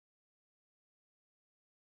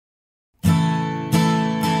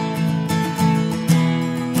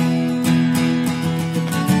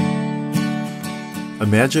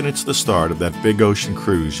Imagine it's the start of that big ocean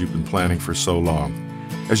cruise you've been planning for so long.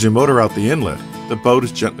 As you motor out the inlet, the boat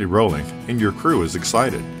is gently rolling and your crew is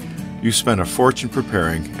excited. You've spent a fortune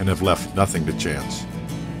preparing and have left nothing to chance.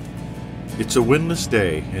 It's a windless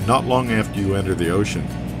day, and not long after you enter the ocean,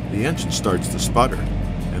 the engine starts to sputter,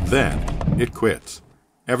 and then it quits.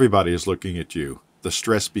 Everybody is looking at you. The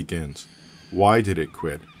stress begins. Why did it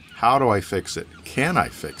quit? How do I fix it? Can I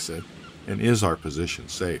fix it? And is our position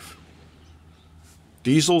safe?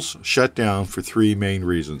 Diesels shut down for three main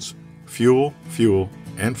reasons: fuel, fuel,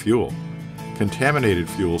 and fuel. Contaminated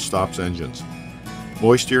fuel stops engines.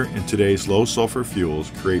 Moisture in today's low-sulfur fuels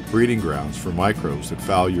create breeding grounds for microbes that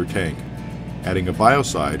foul your tank. Adding a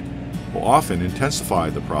biocide will often intensify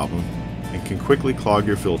the problem and can quickly clog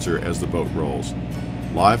your filter as the boat rolls.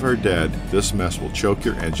 Live or dead, this mess will choke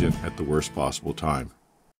your engine at the worst possible time.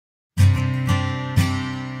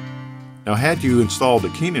 Now, had you installed a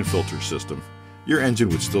KEENAN filter system, your engine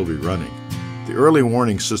would still be running. The early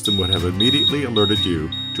warning system would have immediately alerted you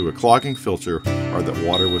to a clogging filter or that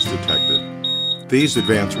water was detected. These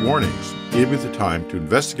advanced warnings give you the time to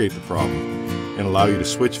investigate the problem and allow you to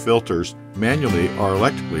switch filters manually or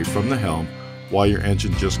electrically from the helm while your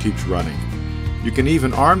engine just keeps running. You can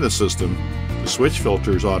even arm the system to switch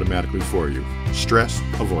filters automatically for you. Stress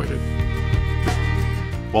avoided.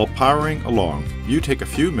 While powering along, you take a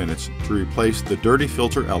few minutes to replace the dirty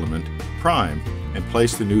filter element, prime, and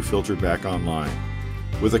place the new filter back online.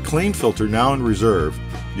 With a clean filter now in reserve,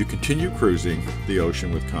 you continue cruising the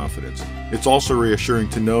ocean with confidence. It's also reassuring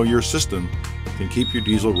to know your system can keep your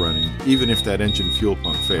diesel running even if that engine fuel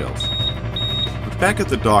pump fails. But back at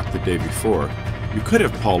the dock the day before, you could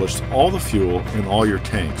have polished all the fuel in all your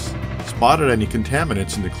tanks, spotted any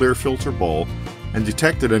contaminants in the clear filter bowl, and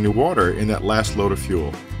detected any water in that last load of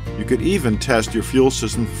fuel. You could even test your fuel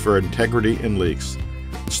system for integrity and leaks.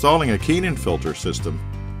 Installing a KEENAN filter system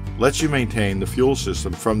lets you maintain the fuel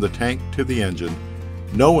system from the tank to the engine,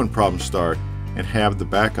 know when problems start, and have the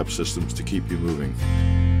backup systems to keep you moving.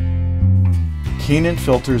 KEENAN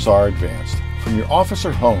filters are advanced. From your office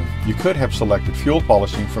or home, you could have selected fuel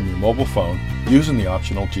polishing from your mobile phone using the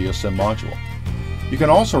optional GSM module. You can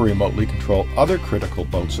also remotely control other critical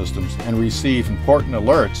boat systems and receive important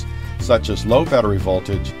alerts such as low battery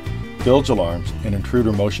voltage, bilge alarms, and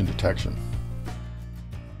intruder motion detection.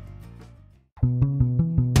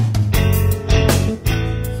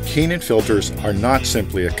 KEENAN filters are not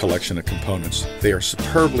simply a collection of components. They are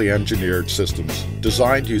superbly engineered systems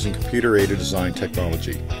designed using computer-aided design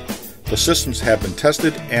technology. The systems have been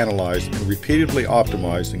tested, analyzed, and repeatedly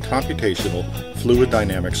optimized in computational fluid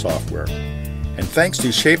dynamic software. And thanks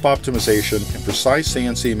to shape optimization and precise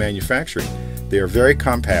CNC manufacturing, they are very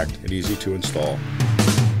compact and easy to install.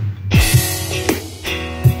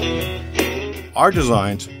 Our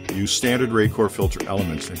designs use standard Racor filter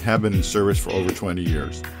elements and have been in service for over 20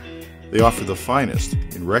 years. They offer the finest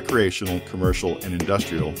in recreational, commercial, and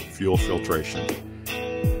industrial fuel filtration.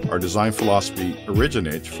 Our design philosophy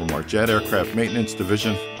originates from our jet aircraft maintenance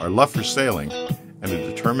division, our love for sailing, and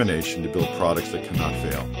a determination to build products that cannot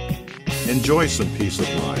fail. Enjoy some peace of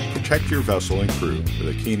mind. Protect your vessel and crew with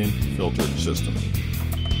a KEENAN filter system.